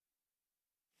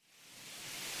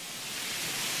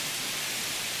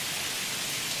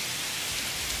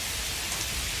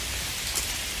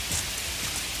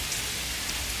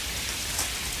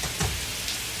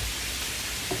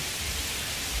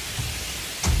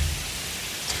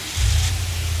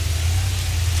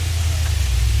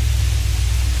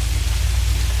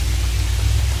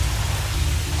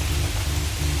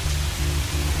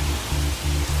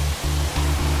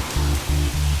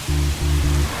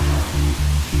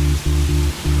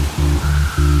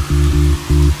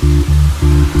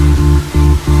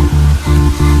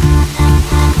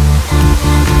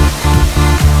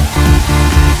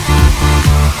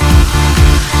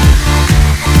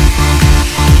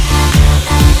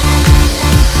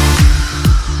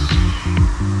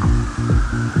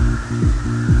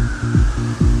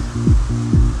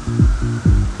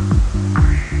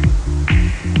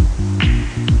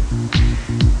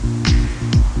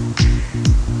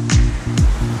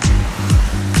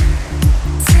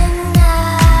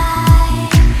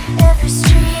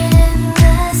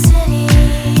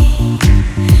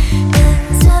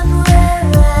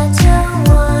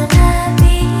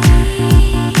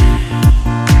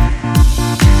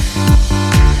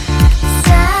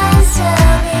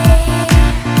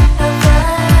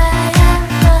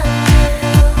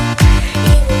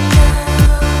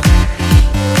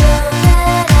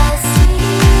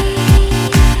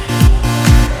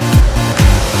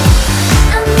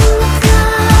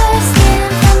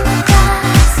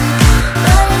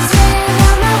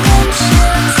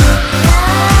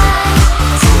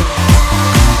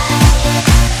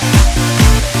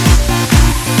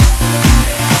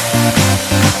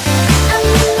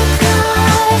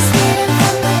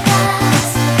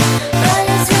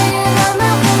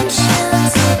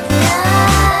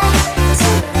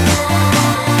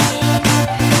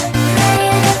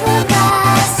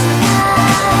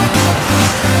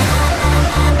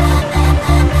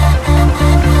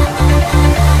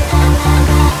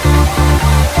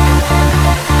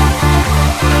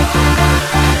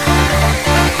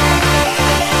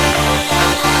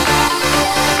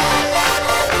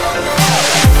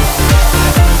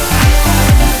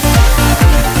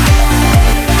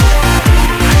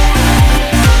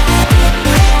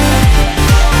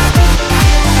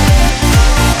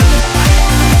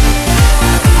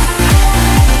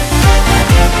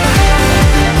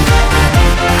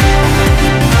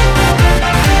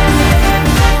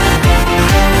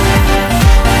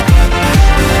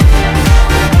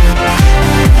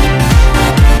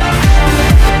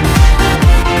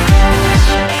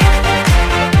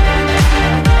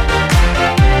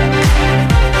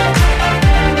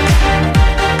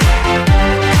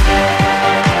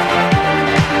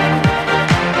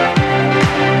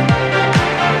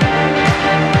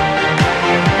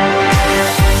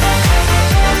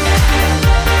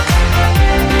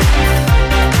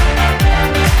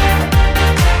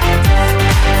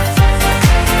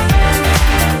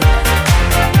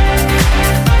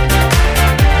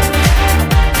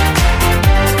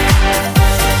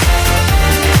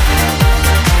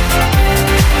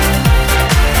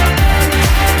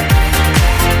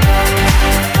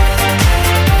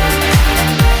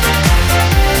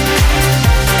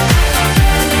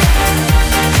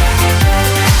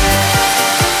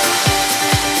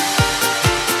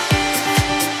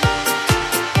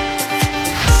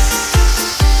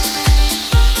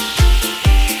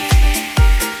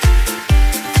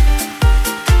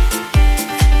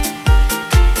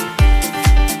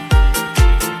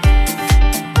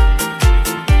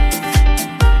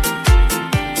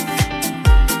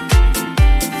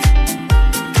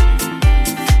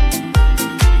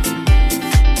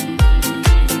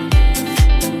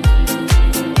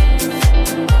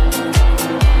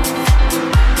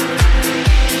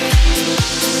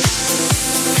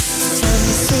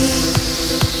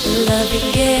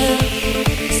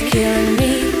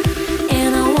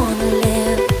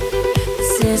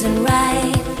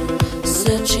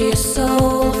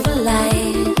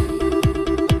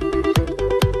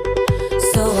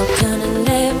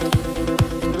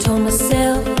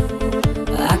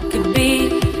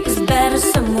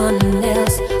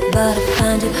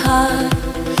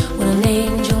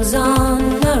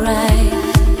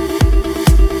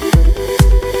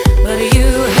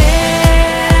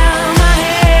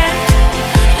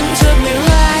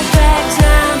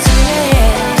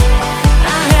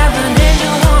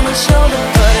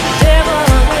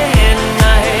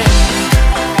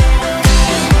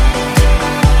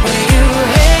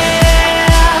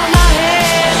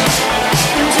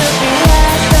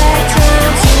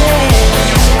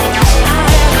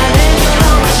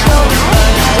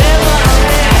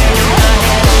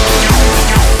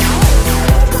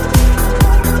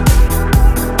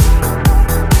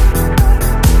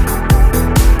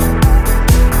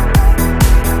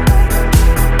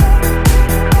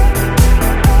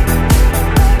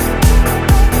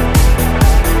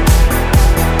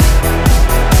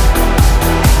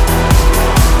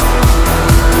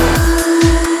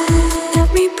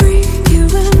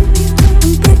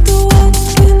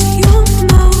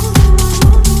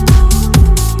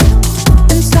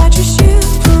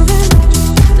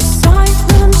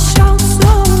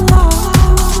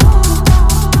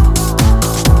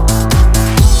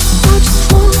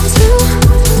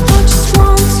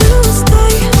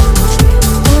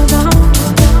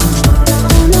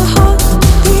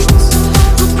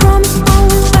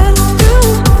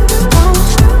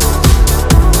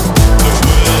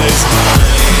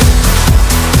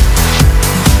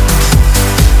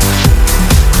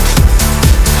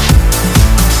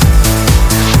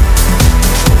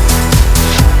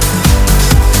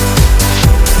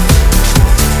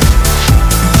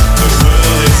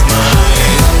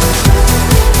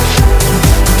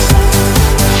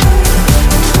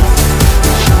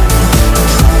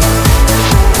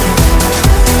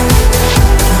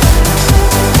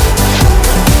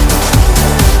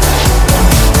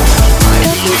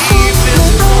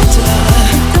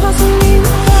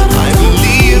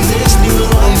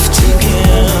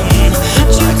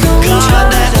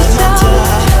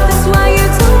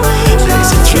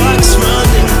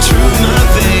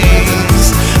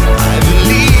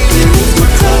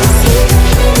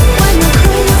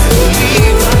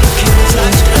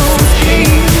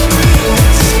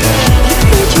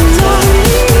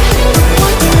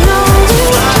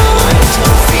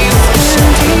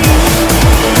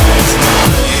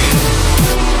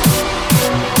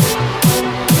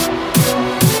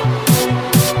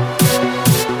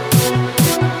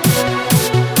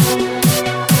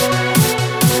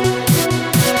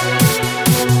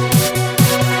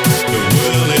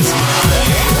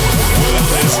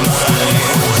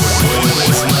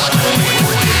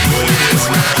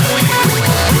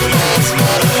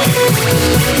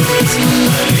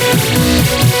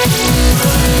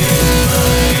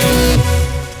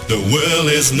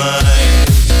is mine.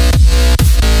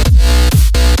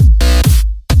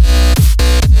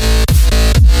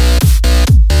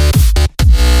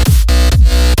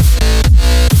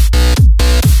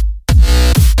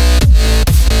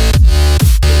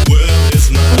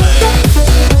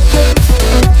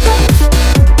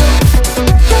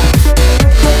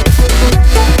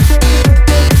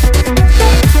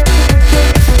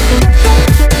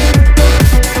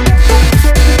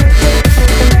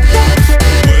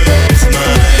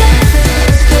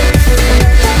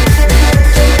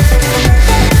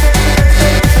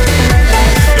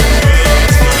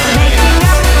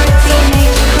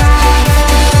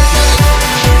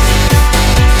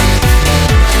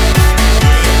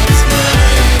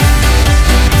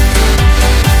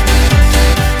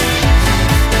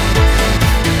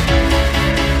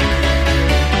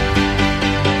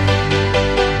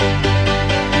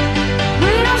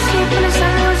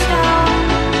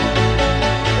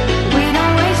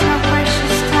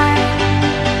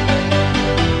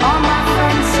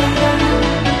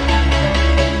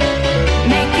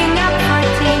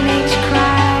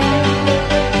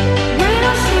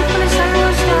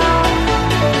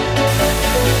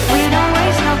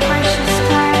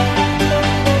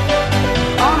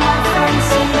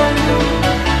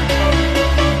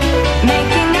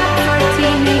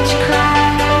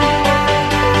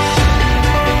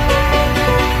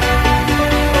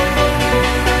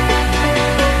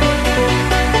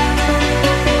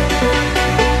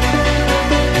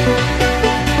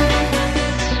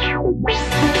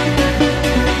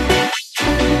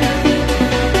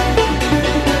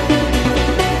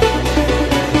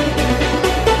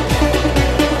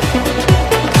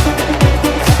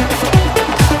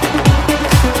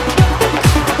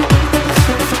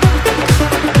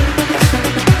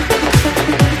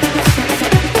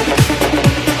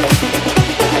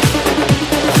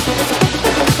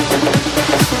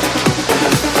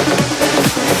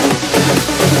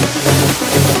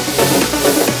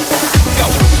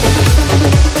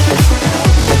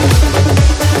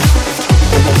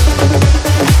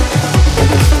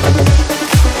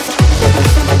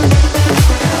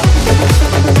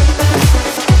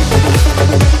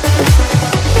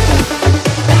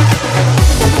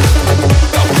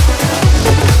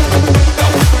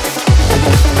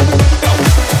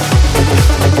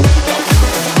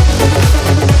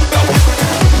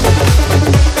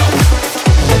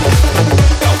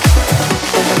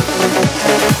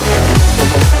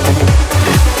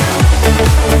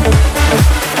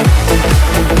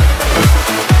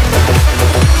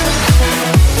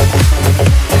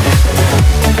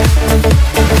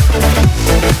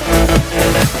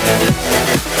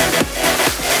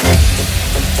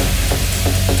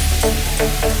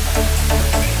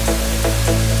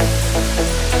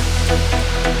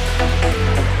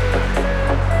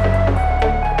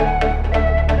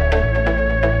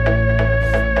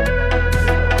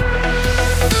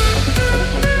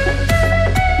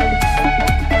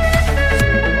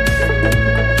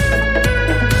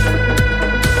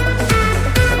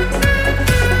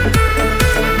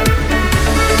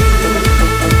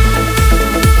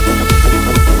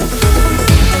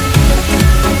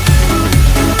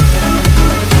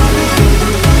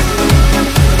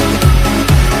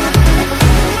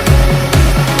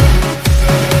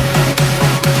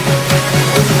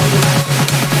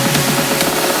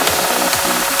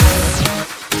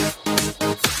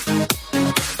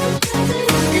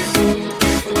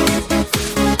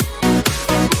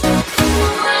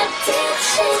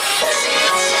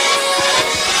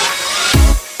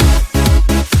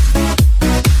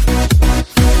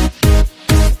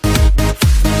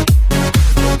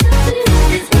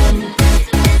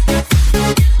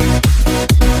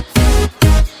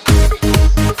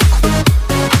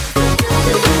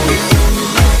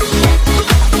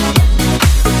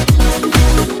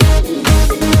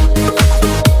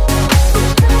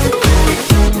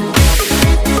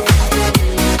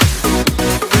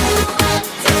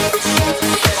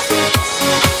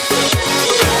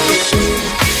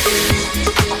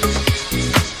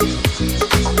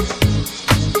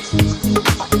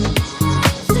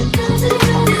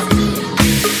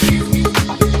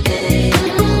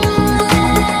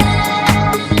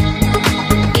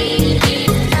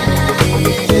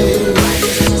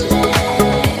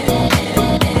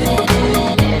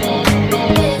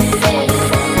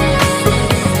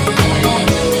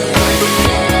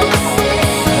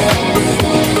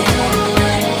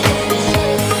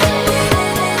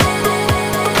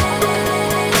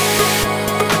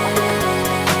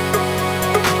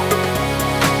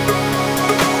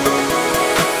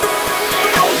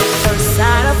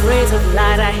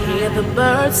 hear the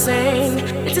birds sing.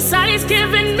 It's a sign he's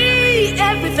giving me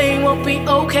everything will be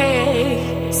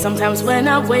okay. Sometimes when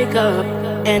I wake up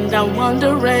and I'm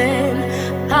wondering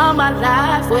how my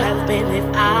life would have been if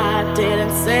I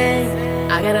didn't sing,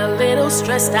 I get a little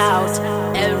stressed out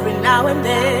every now and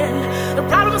then. The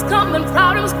problems come and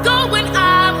problems go when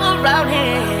I'm around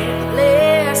him.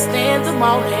 Blessed in the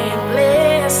morning,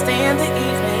 blessed in the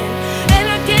evening, and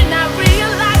again I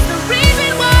realize the reason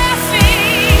why I sing.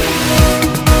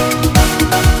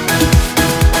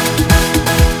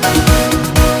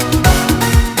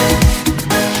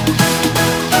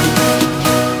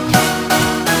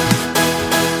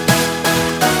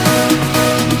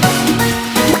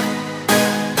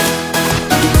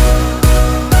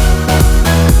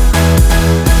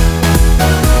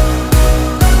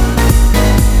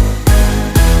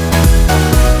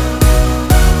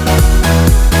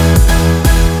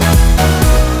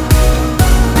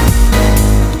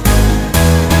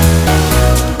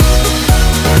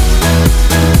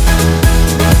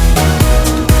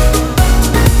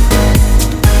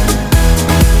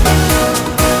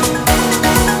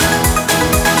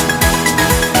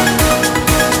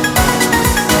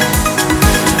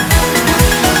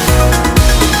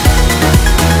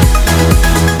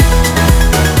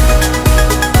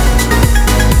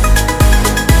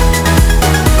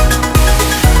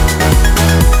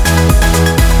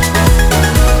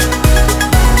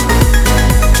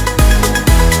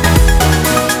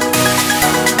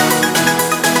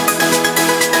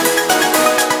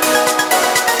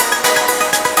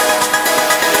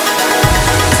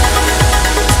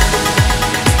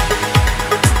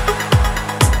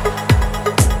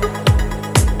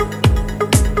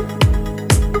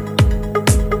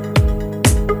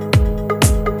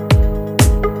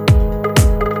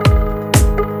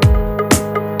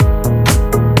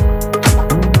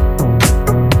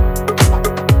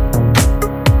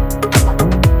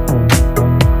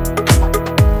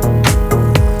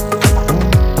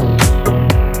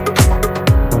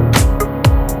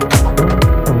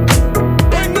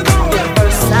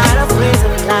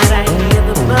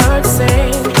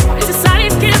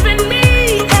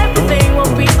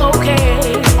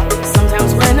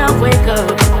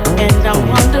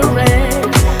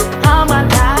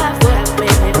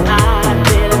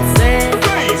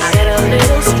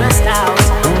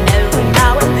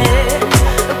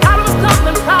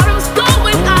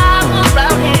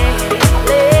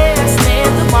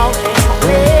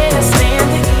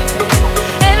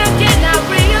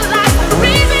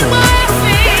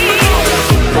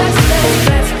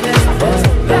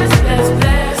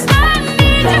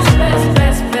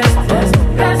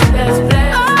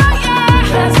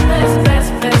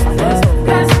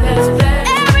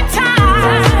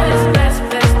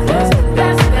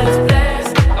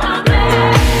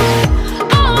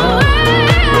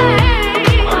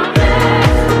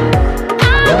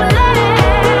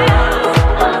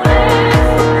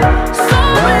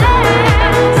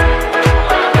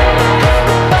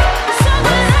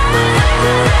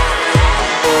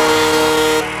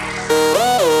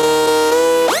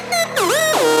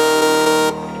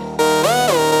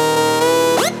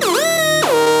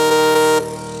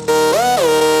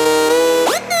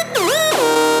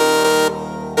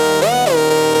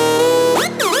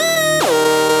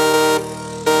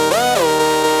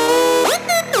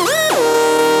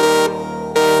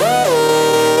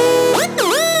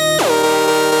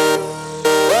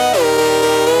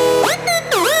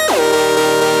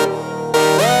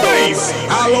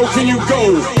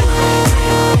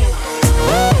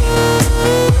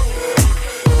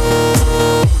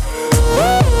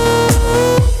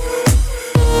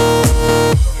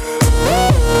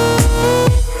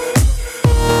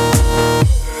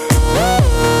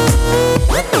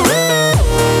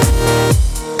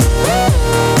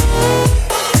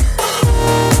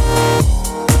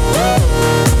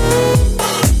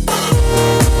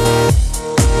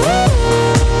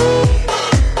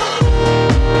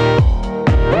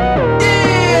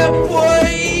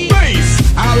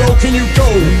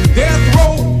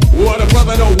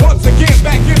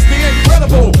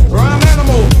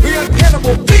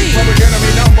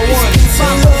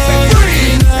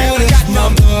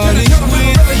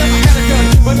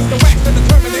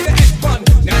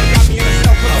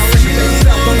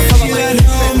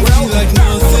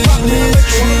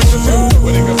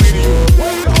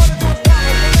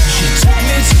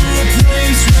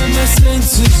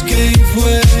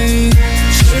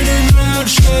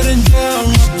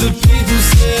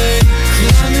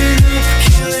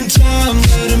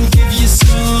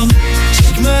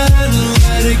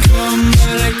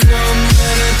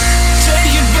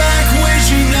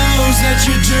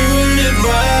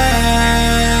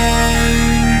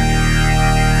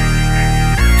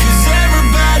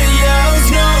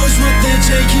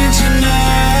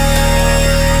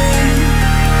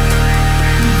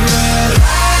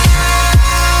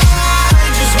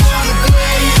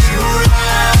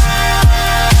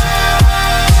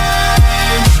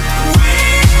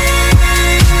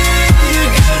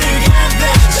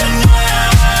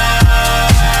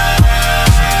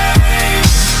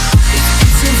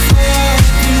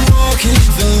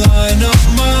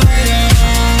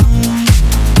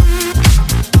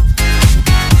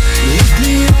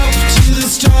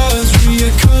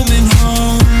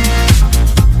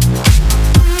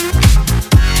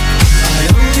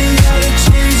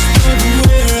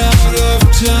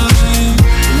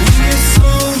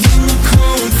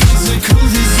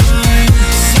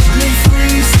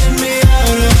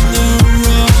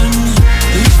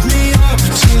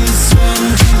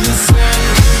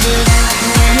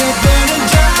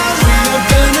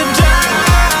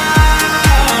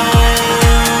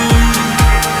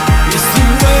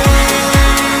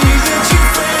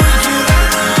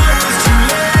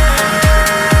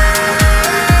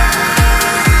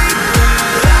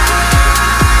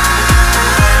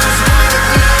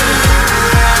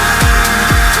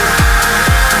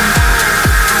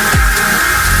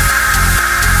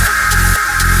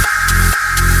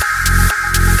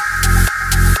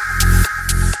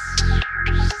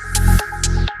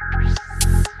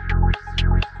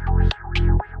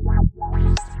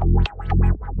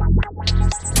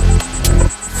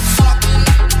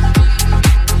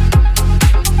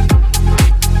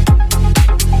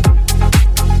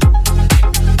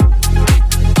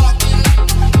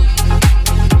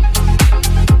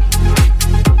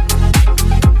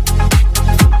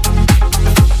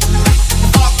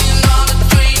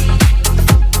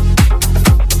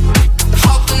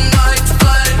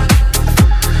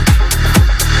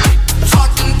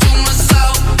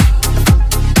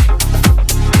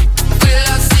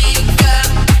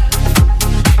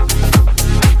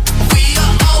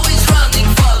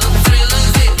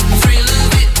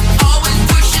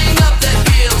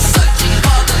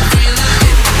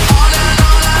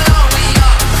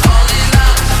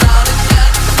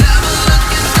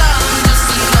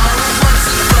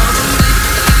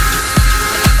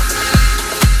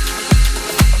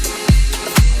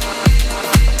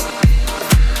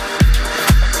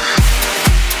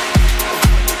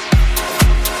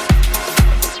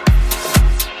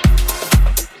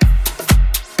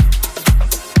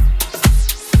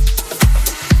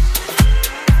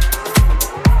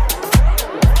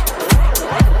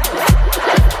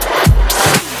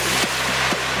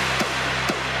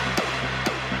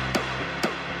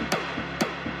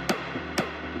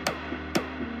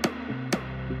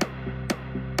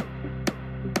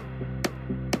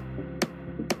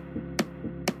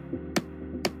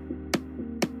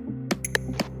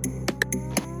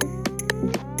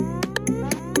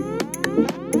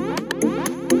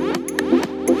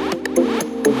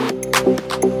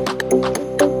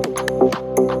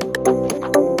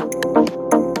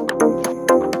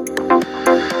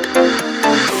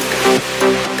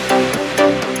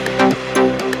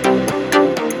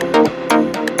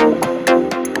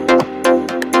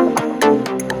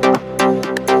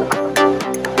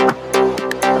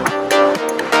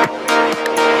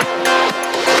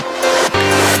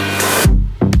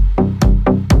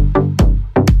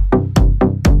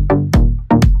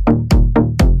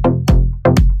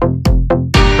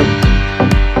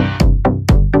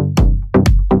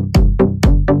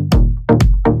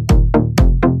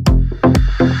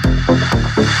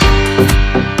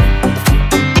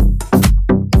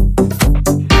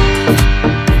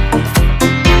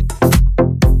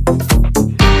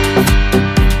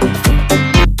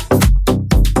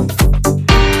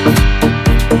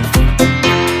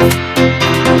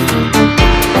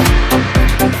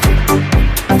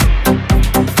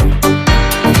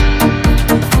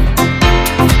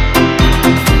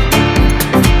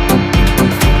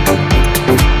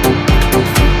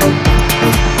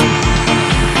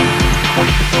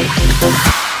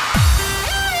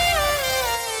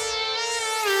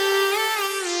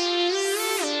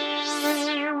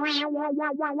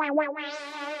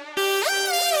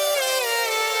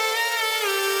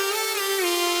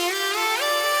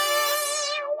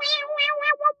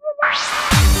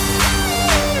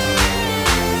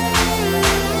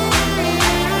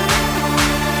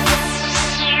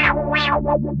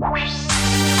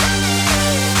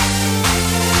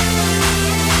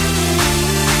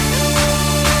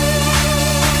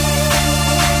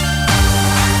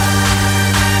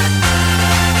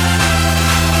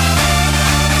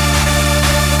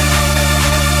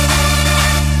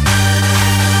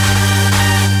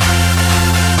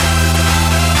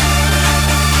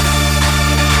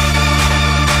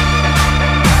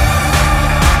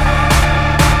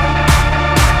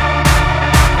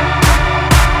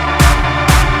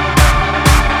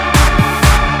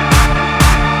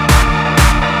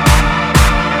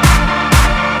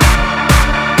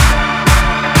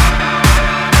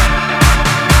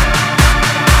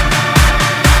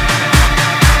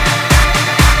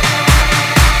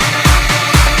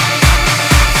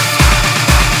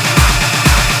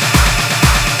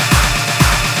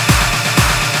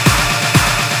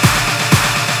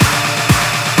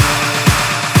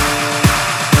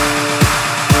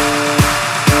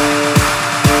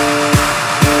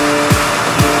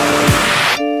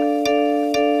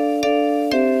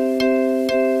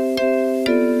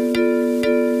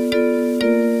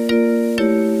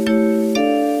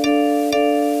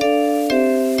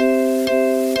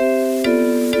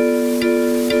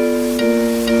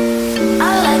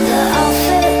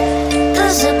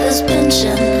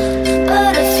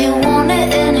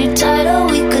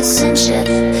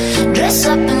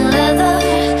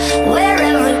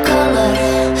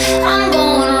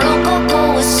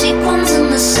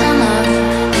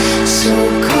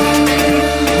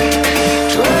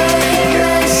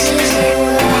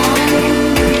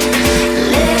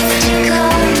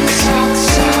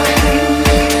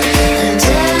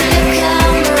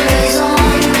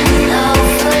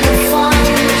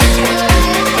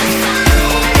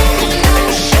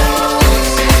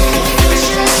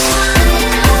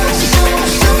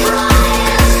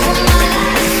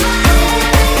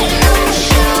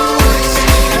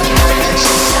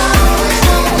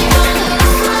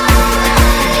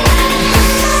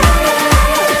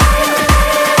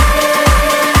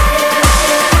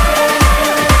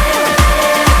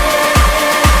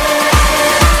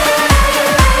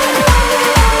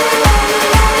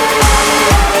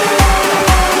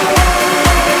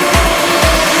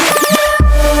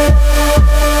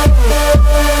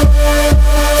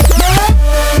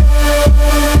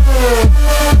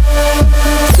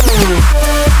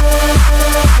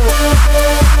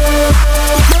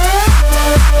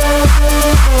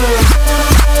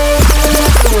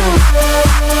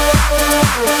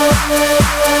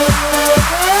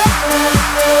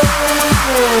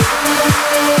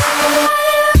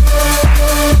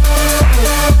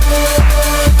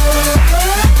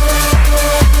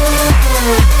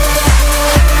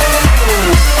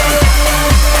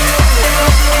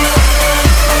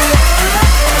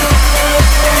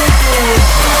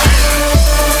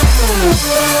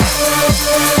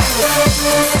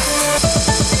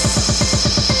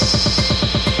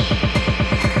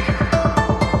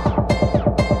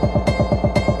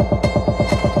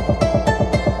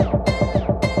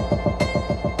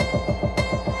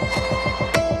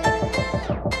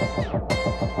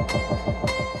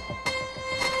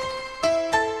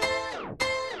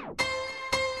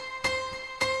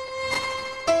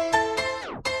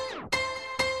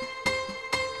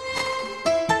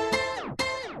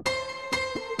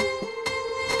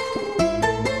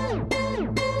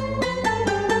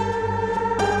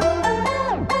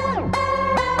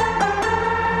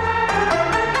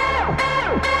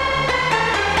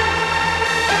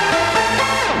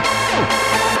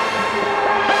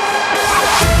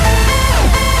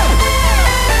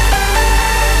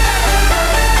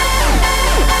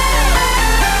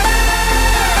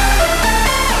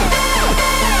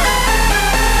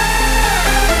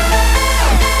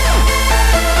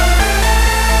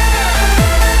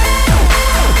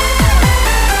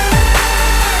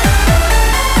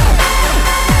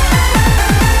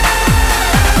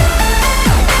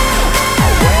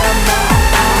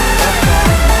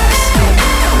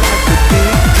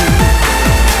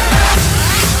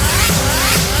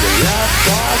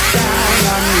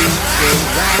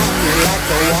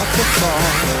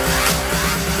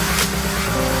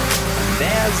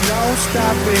 There's no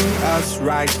stopping us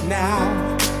right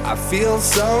now. I feel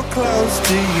so close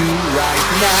to you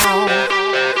right now.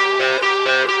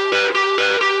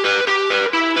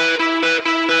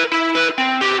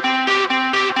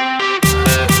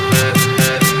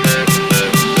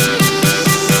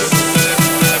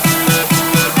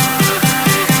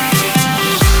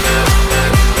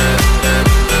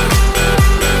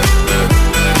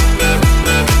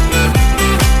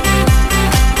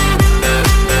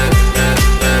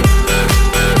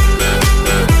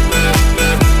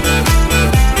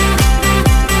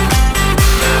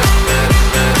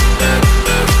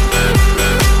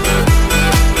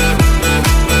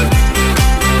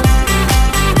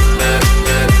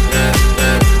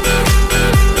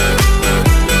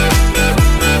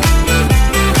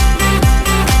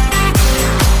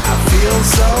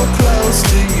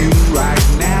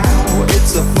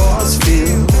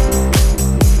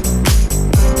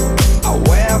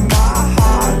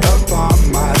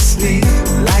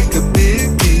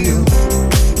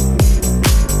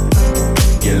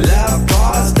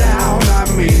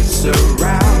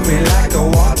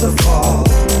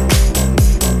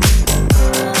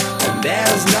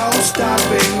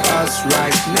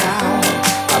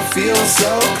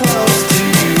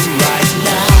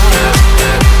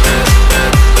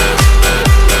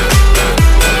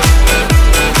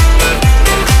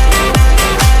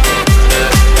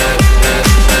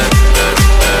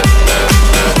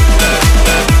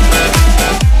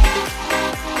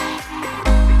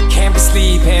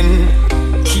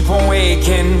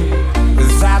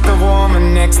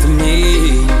 next to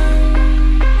me.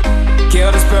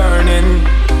 Guilt is burning,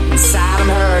 inside I'm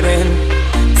hurting.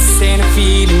 This ain't a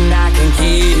feeling I can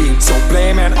keep, so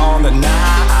blame it on the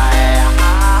night.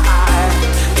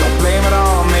 Don't blame it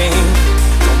on me,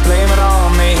 don't blame it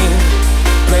on me.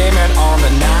 Blame it on the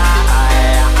night.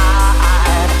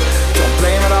 Don't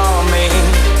blame it on me,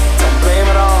 don't blame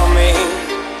it on me.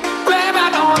 Blame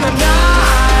it on the night.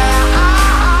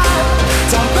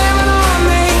 Don't blame it on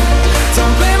me,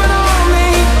 don't blame it on me.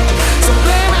 So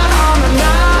blame it on the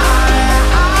night.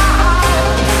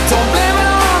 Don't blame it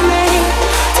on me,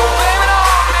 don't blame it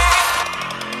on me.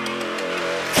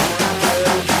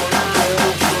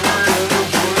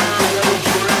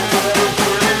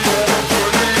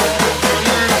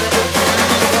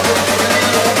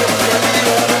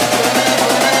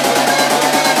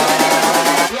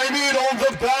 Blame it on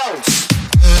the bounce.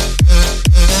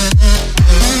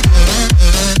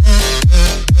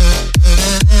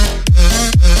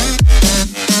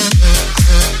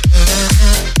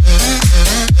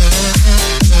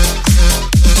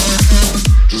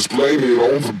 Just blame it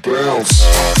on the bounce.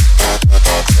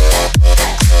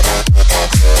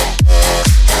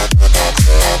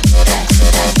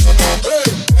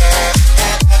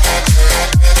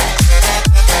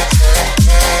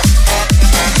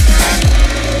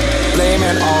 Blame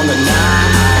it on the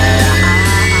night.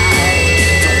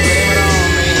 Don't blame it on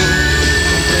me.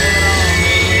 Don't blame it on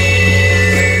me.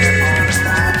 Blame it on the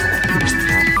night.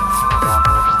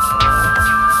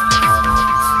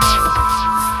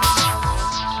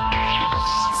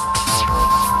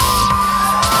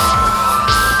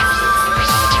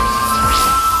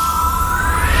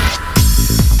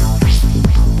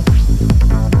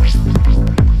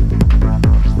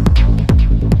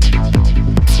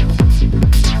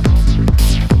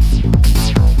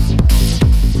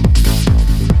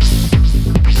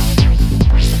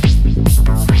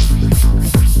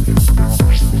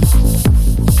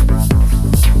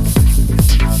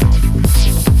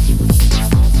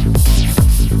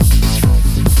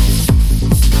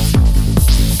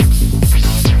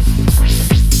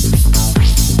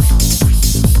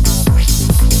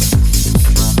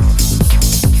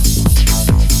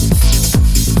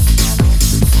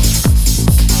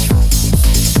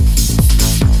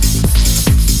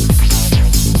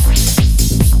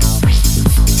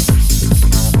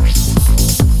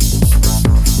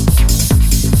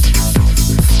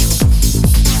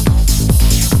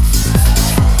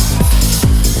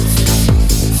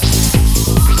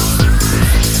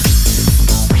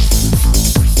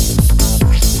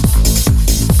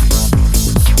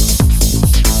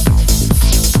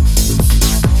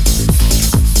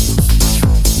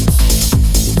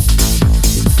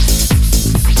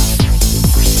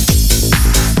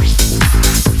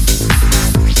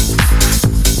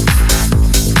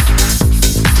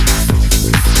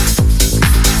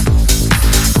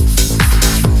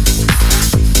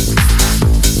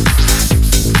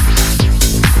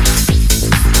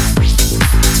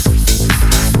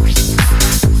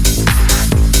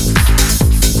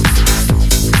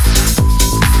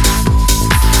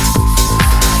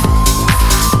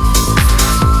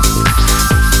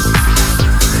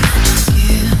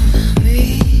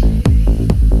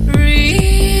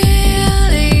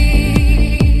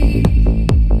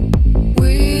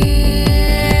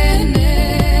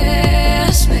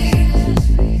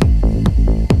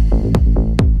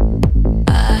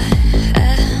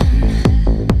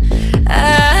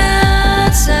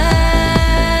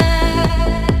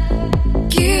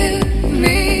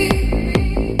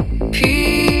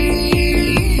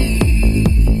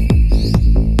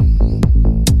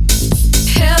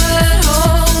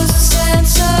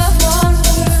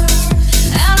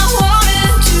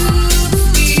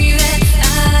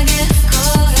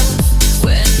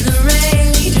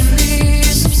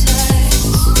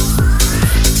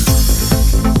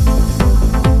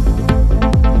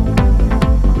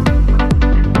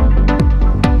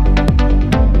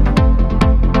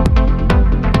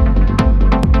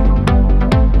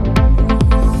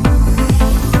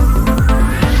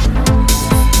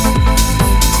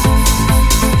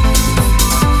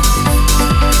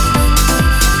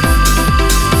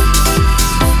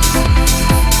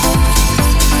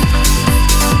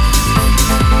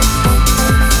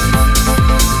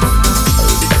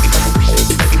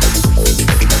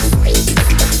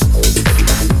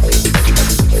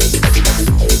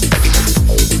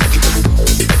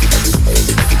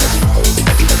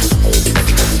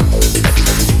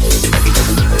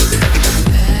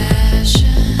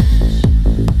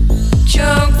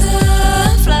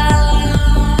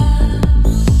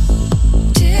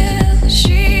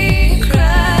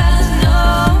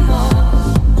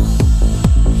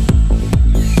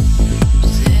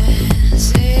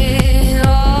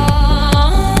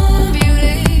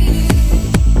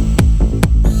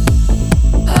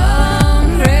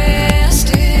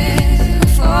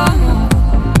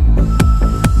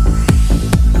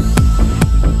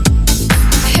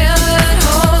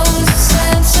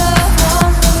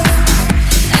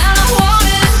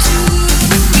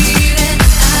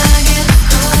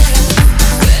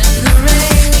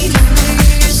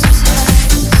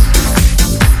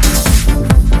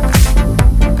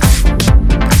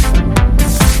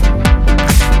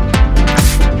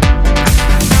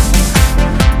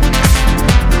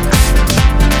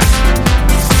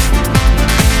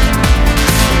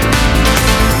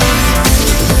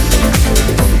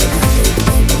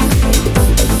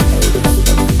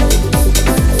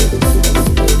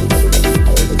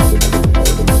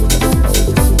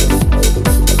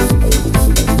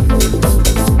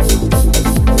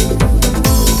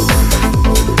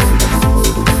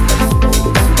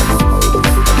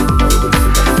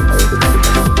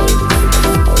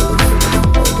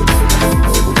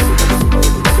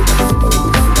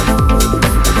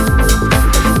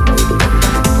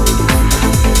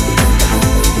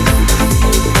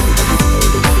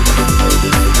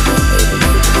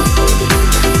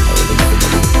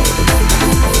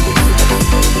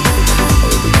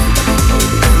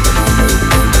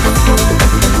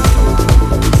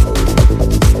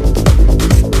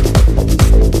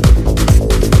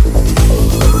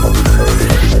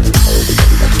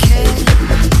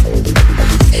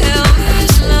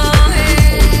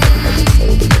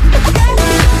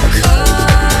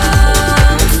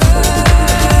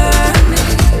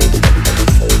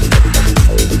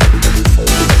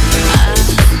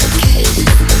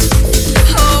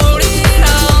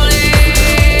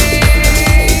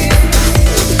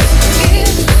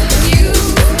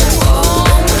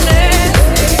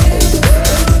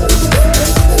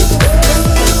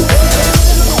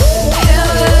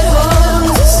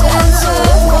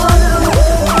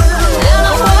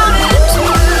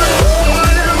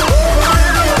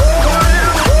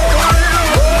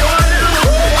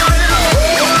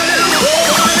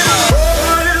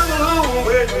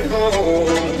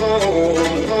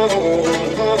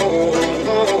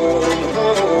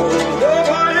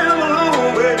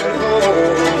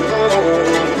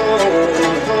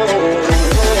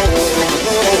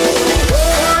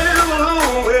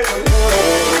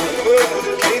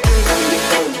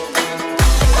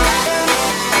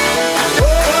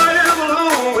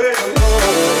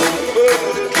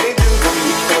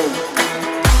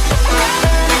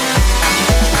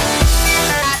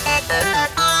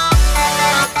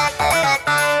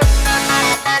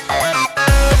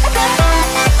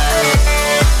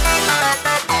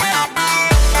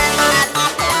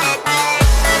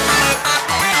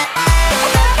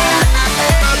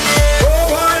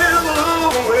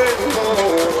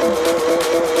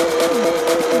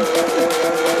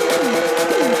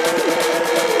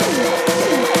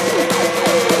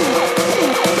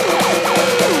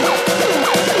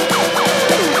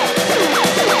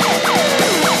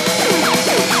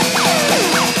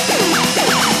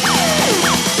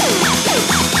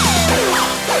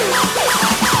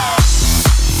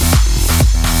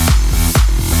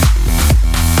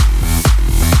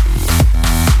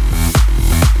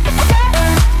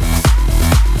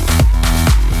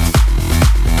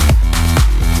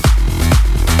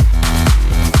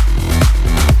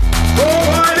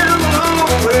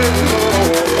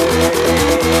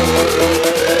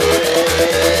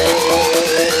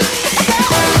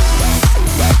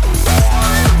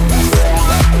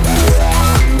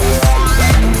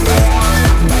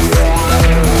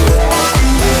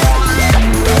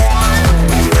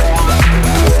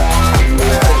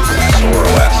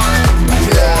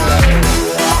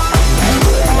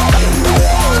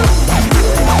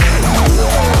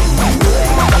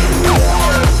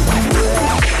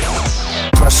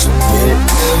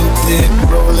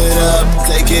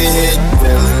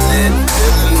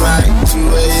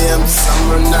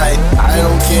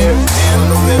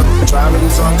 driving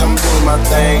drunk, I'm doing my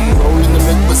thing. Rolling the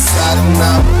mid beside him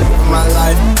now. Living my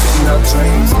life, getting out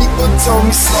dreams. People told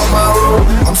me slow my roll.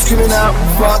 I'm screaming out,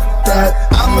 fuck that.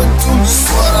 I'ma do just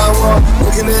what I want.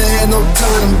 Looking ahead, no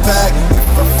turning back. If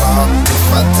I fall,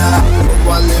 if I die,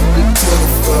 know I lived it to the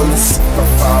fullest. If I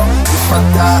fall, if I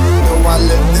die, know I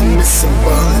lived in missing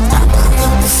bullet. I'm on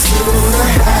the pursuit of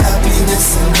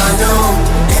happiness, and I know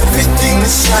everything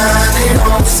that's shining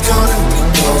on is gonna be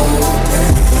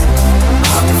golden.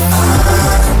 I'll be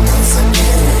fine once I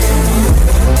get it.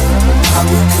 I'll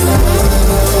be good.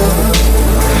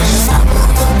 I'm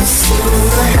on the pursuit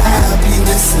of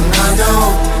happiness, and I know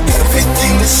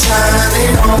everything that's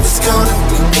shining on is gonna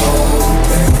be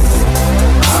golden.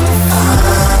 I'll be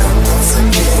fine once I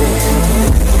get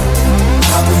it.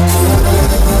 I'll be good.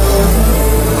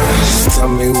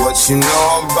 Tell me what you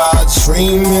know about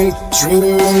dreaming,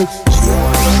 dreaming. You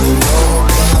don't really know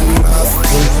about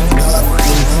nothing,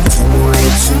 nothing. Tell me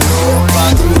what you know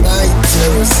about the night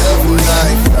terrors every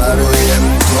night. 5 a.m.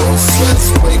 cold sweats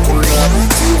waking up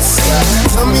to the sky.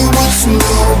 Tell me what you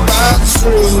know about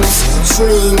dreams,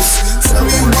 dreams. Tell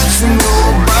me what you know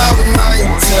about the night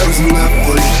terrors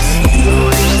nothing. You don't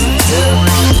really care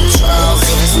about the trials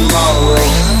of tomorrow.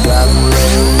 Gotta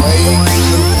lay awake in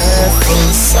the bed full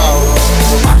of sorrow.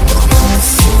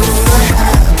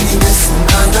 Happiness, and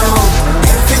I know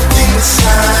everything that's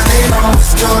shining on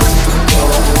is gonna be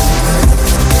golden.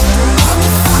 I'll be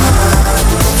fine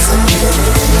once I get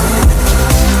it.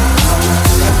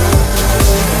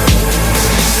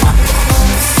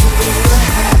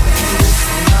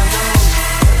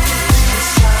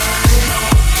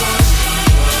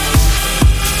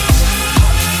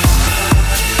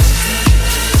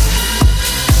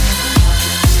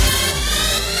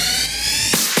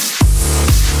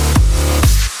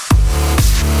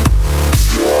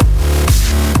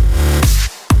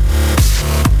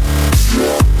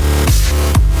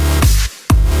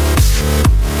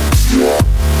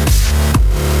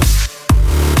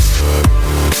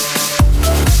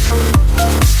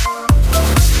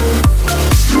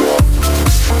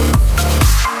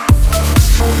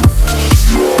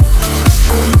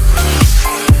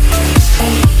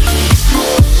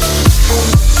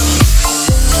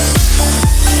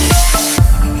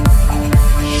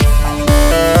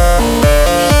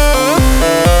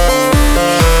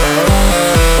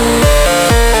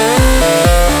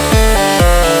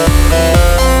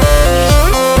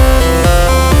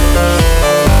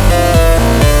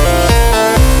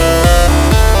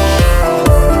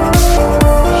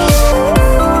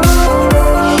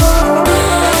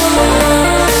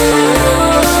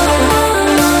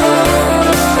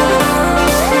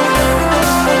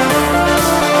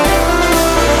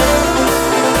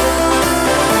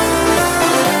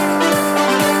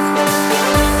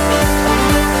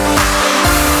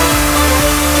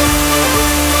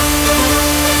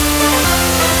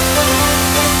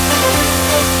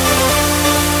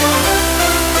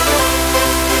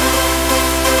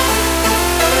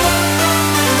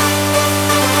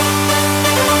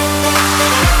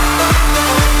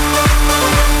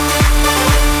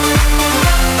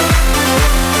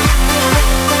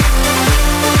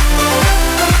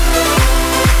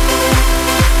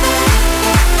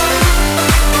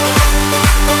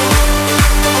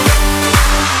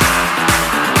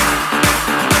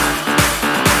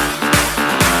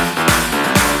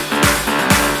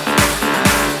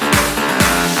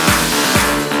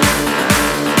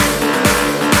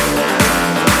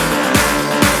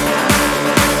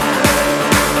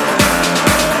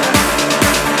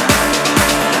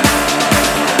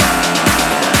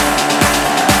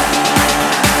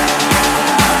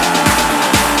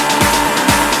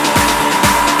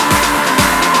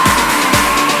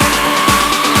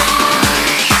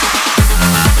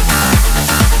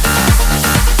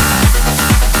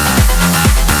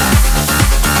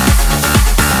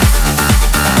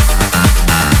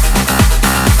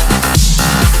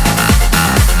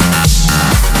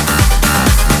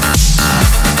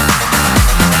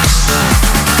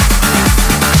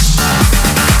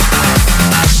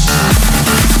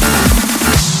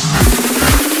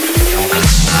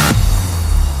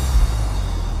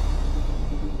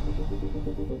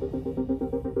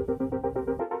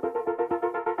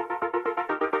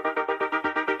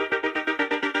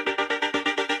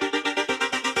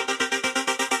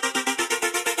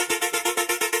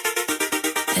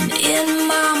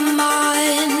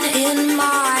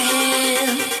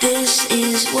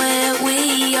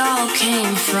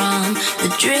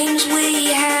 dreams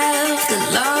we have, the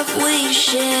love we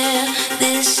share,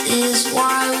 this is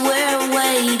what we're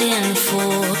waiting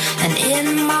for. And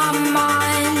in my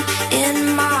mind,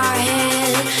 in my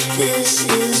head, this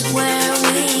is where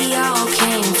we are.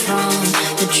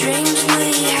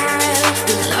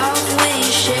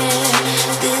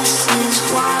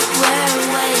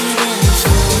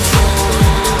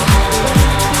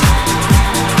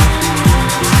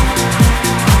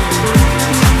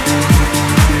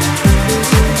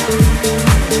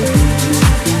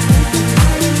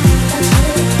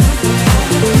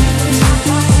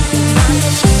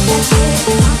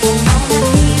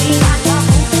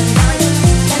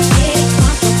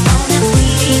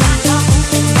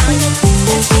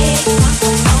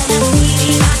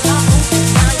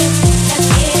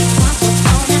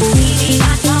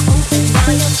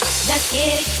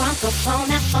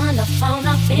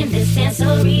 in this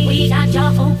dancery. We got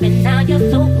y'all open, now you're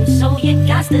floating, so you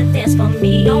got to dance for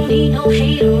me. Don't need no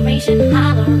hateration,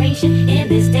 holleration in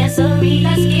this dancery.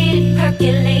 Let's get it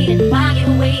percolating while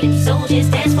you're waiting, so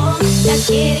just dance for me. Let's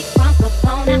get it crunk up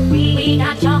on that free. We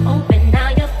got y'all open, now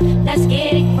you're. Let's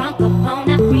get it crunk up on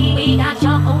that free. We got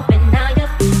y'all open, now you're.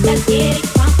 Let's get it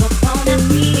crunk up on that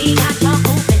free. We got y'all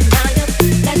open, now you're.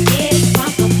 Let's get it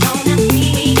crunk up on that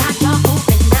free. We got y'all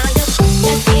open, now you're.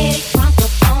 Let's get it crunk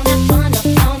up on that fun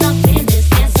up in this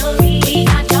dancery. We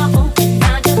got y'all open,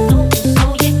 now you're floating, so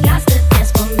you got to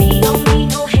dance for me. Don't need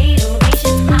no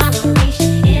hateration,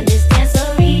 holleration in this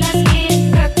dancery. Let's get it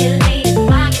percolating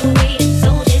while you're waiting, so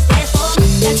just dance for me.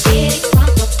 Let's get it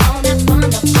crunk up on that.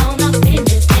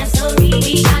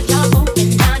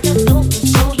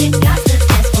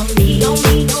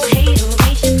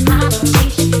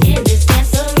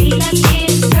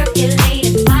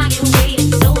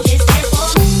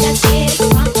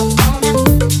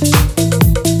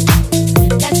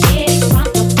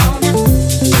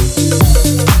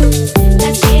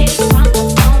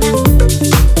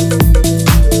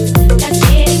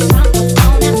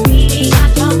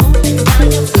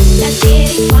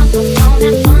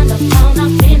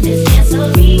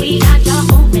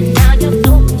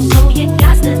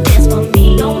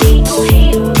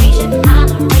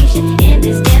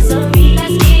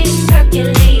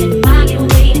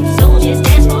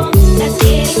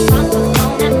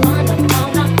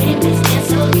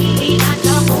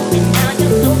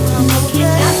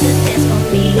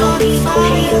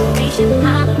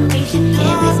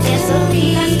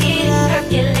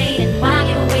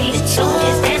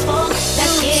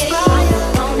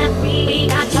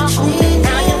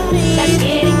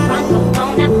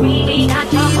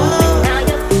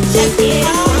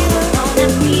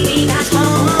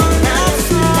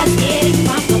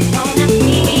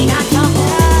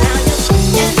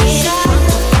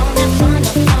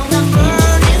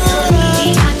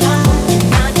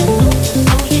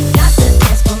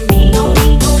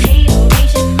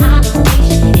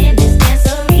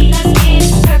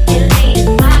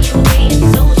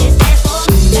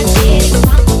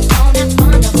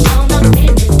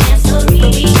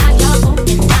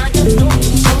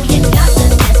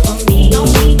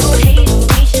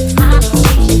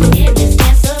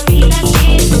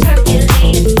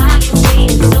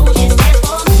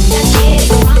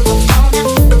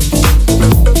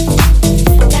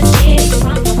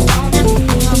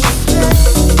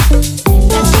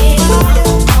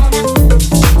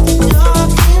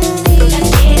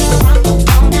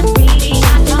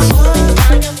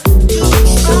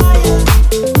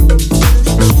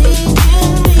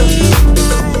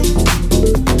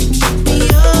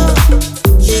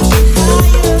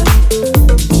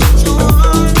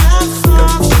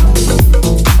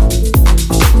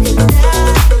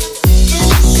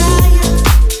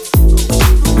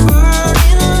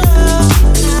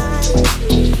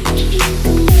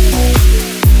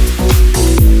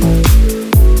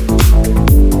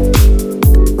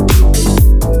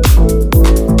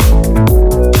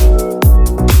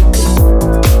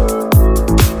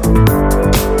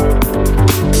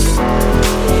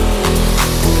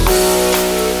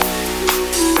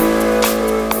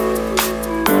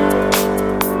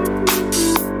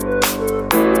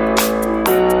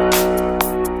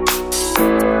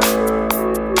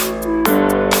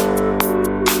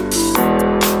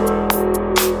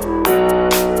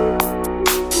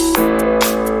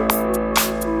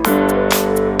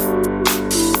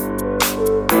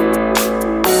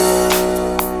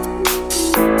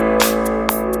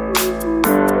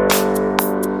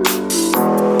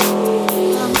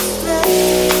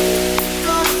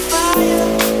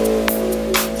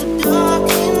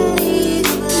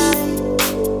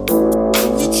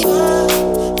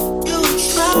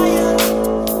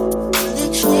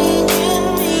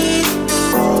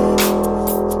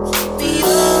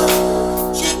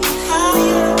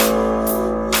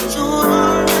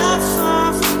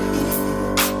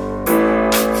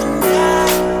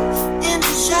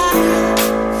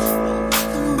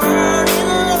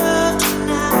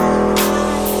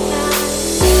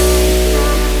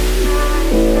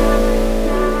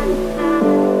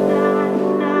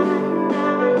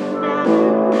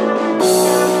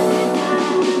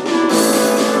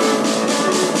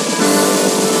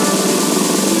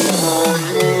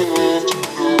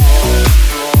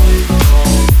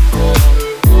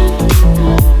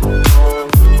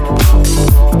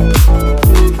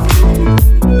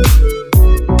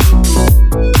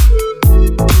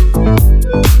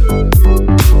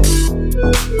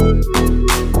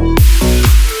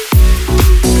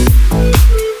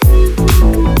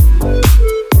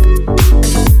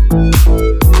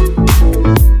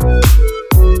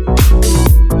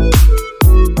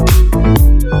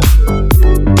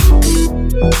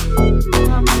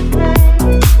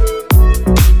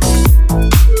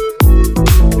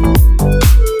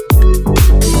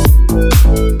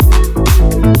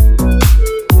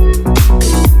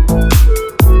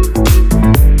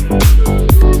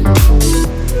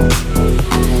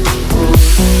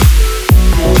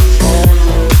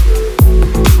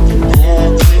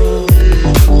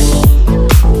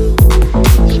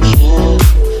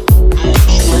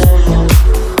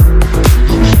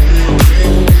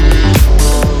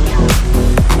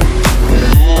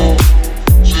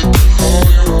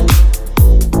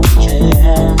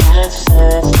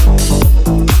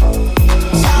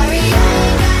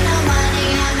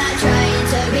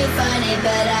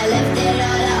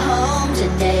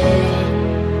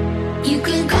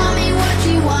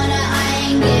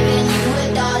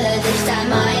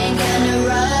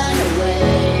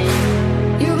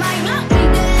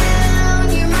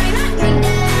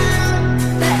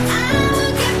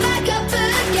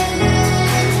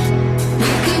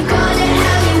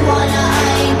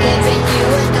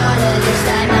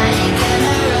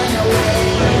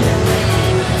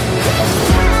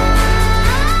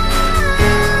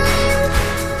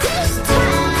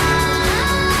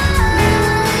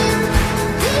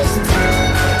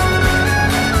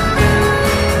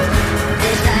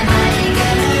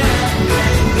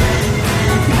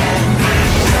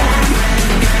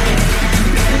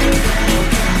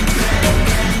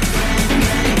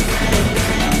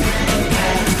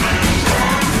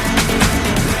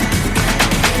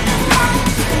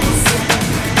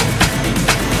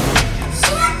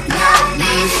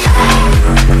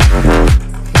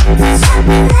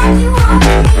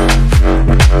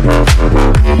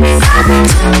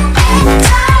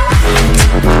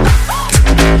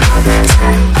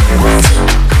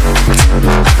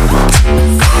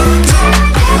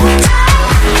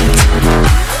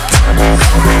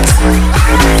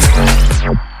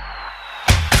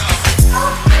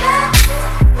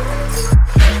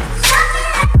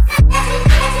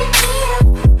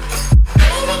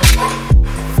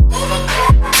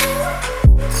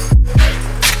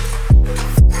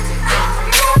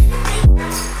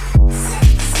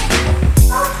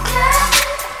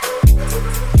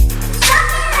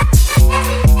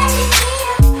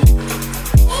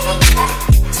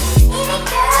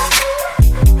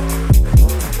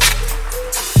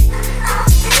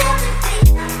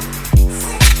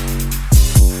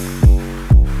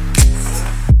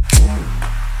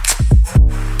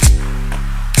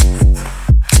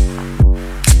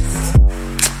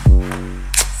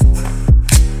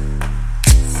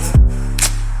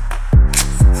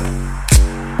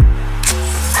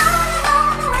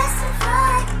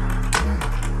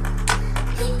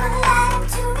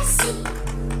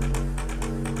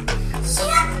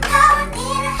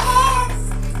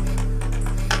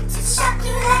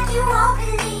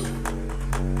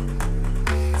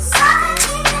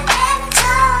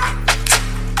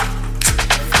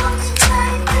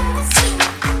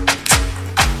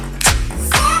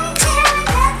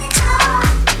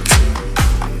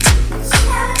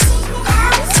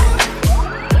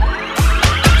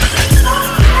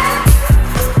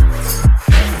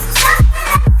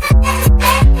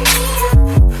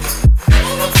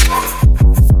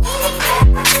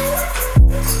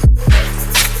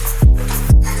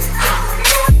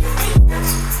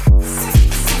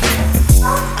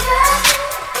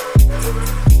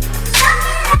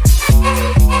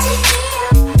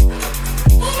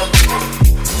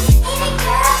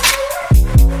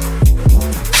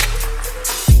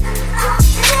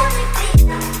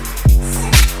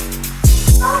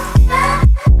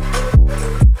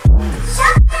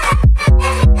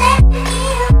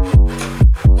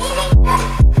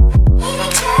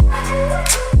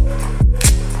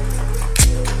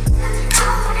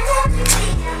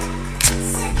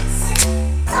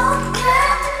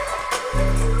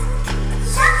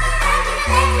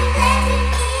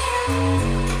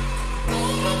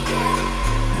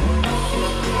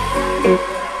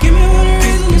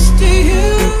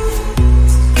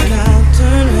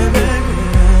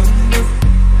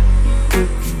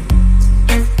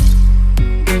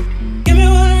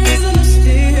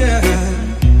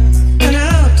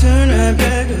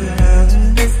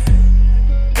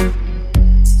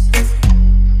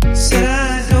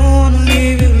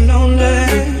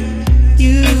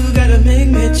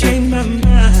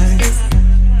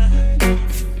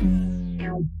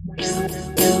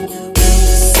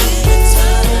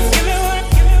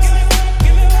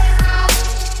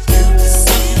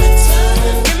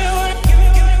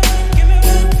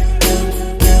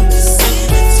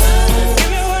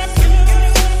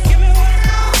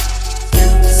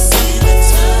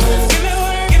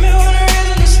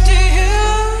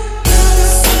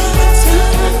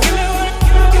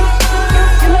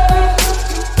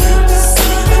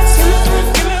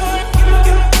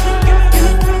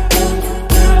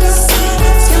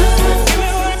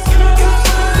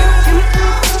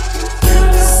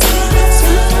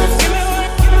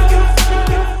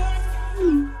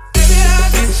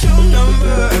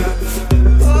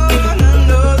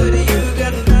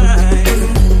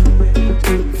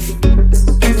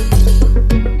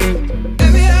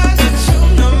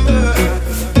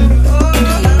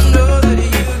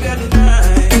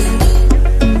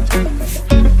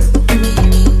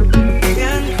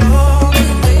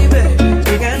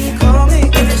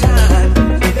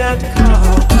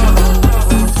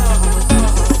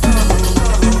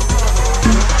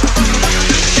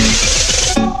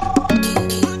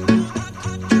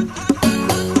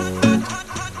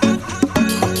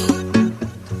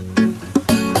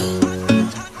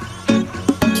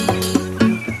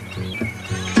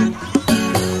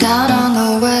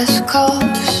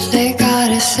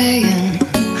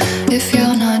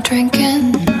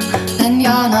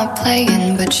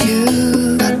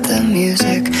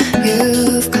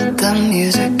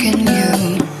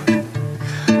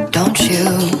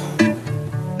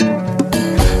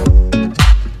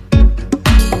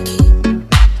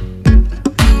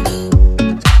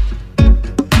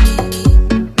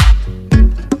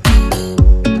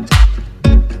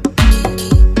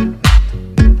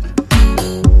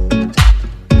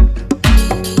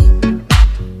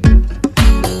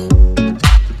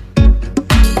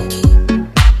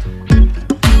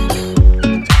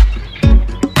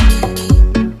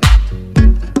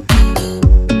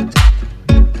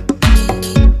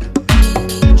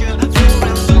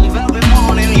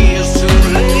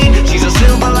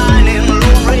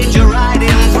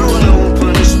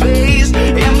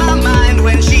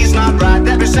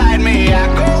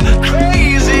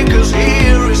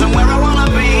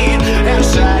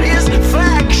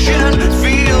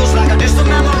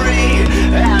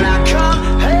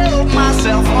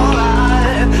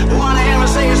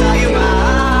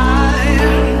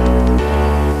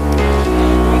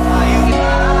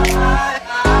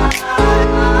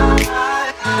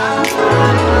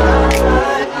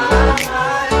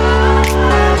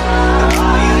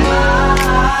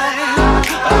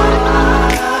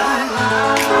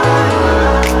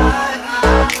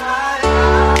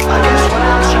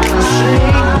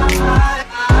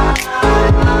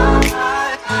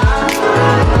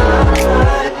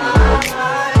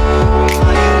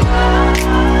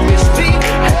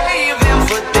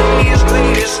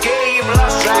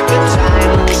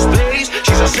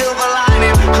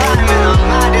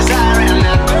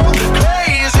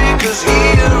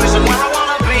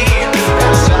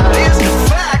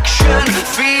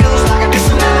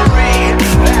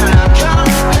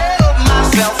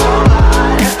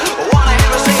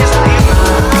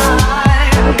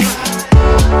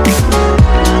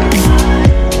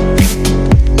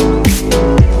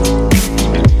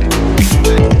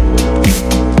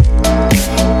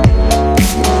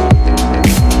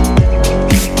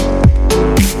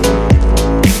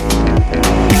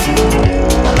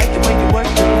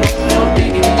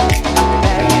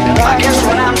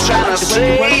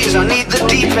 says I need the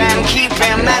deep end, keep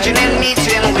imagining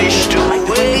meeting wished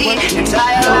away.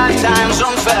 Entire lifetime's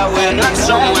unfair, we're not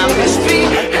somewhere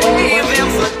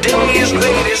misbehaving for days.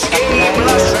 Great escape,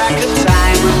 lost track of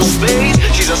time and space.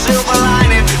 She's a silver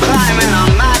lining, climbing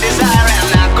on my desire,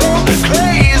 and I go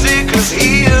crazy, cause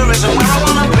here isn't where I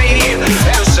wanna be.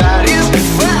 And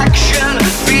satisfaction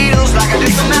feels like a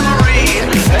distant memory, and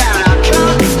I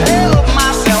can't help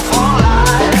myself all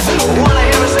night. Wanna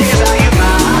hear her say, is are you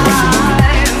mine?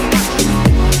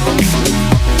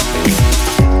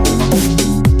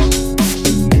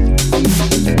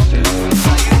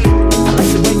 I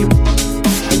like the way you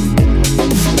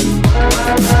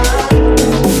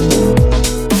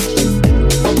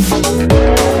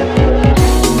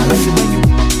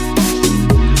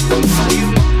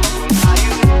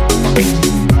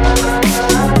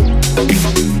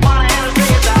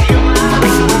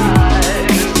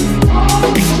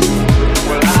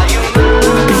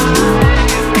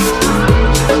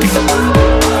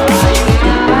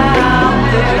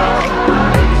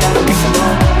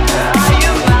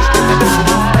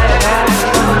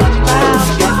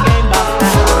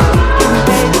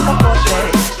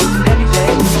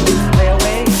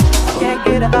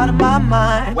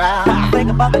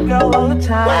about the girl all the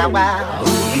time. Wow.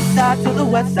 East side to the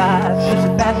west side, she's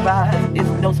a bad ride, it's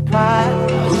no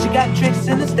surprise. She got tricks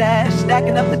in the stash,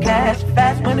 stacking up the cash,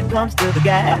 fast when it comes to the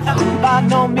gas. By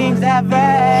no means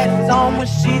average, it's on when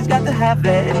she's got to have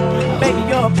it. Baby,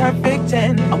 you're a perfect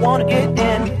 10, I wanna get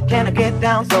in, can I get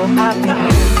down so I can?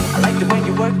 I like the way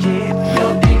you work it,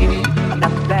 no diggity, I'm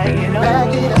not to bag it up.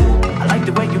 I like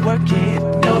the way you work it,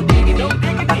 no diggity,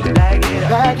 I'm not to bag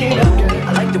it up.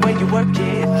 I like the way you work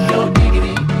it, no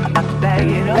diggity, I'm not to bag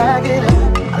it up.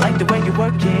 I like the way you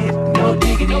work it, no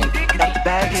diggity, I'm not to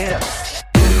bag it up.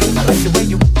 I like the way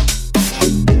you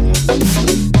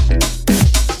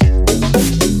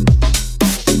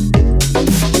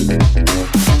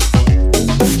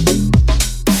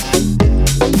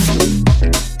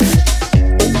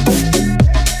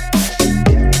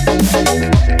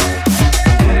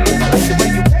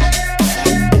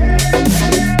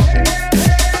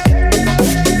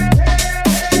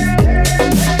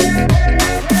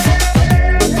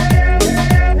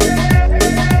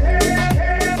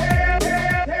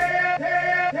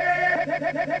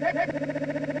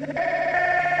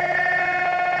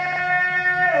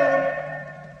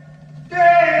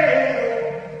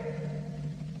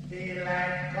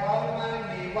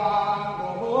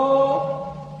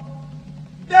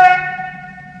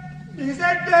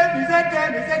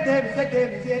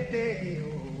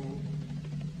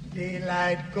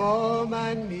daylight come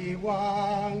and me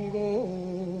want go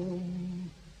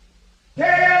home.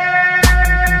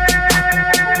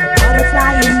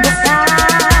 Butterfly in the sky,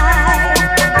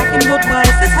 I can go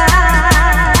twice as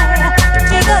high.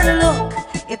 Take a look,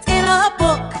 it's in a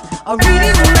book, a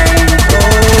reading.